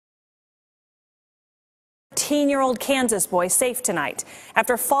14-year-old Kansas boy safe tonight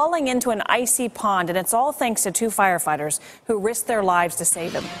after falling into an icy pond, and it's all thanks to two firefighters who risked their lives to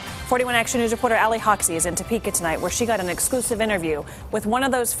save him. 41 Action News reporter Allie Hoxie is in Topeka tonight, where she got an exclusive interview with one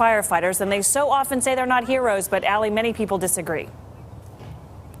of those firefighters, and they so often say they're not heroes, but Allie, many people disagree.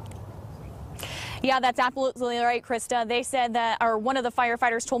 Yeah, that's absolutely right, Krista. They said that, or one of the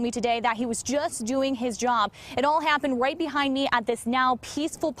firefighters told me today that he was just doing his job. It all happened right behind me at this now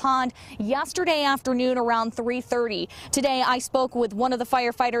peaceful pond yesterday afternoon around 3:30. Today, I spoke with one of the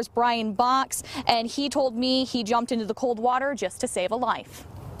firefighters, Brian Box, and he told me he jumped into the cold water just to save a life.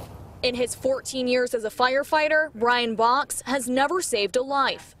 In his 14 years as a firefighter, Brian Box has never saved a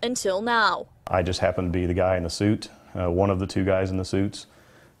life until now. I just happened to be the guy in the suit, one of the two guys in the suits.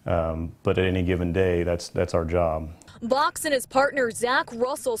 But at any given day, that's our job. Box and his partner Zach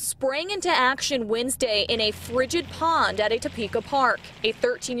Russell sprang into action Wednesday in a frigid pond at a Topeka park. A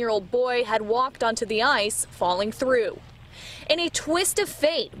 13-year-old boy had walked onto the ice, falling through. In a twist of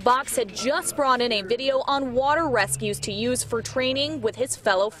fate, Box had just brought in a video on water rescues to use for training with his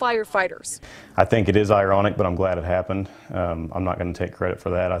fellow firefighters. I think it is ironic, but I'm glad it happened. I'm not going to take credit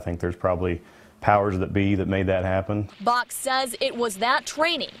for that. I think there's probably powers that be that made that happen. Box says it was that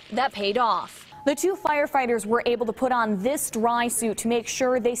training that paid off. The two firefighters were able to put on this dry suit to make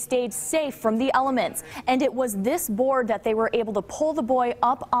sure they stayed safe from the elements. And it was this board that they were able to pull the boy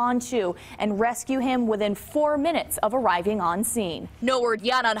up onto and rescue him within 4 minutes of arriving on scene. No word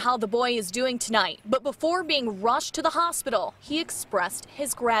yet on how the boy is doing tonight, but before being rushed to the hospital, he expressed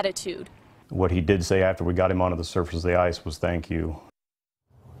his gratitude. What he did say after we got him onto the surface of the ice was thank you.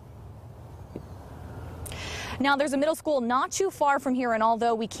 Now, there's a middle school not too far from here, and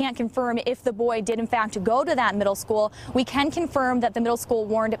although we can't confirm if the boy did in fact go to that middle school, we can confirm that the middle school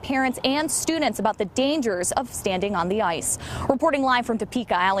warned parents and students about the dangers of standing on the ice. Reporting live from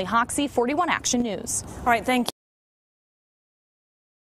Topeka, Allie Hoxie, 41 Action News. All right, thank you.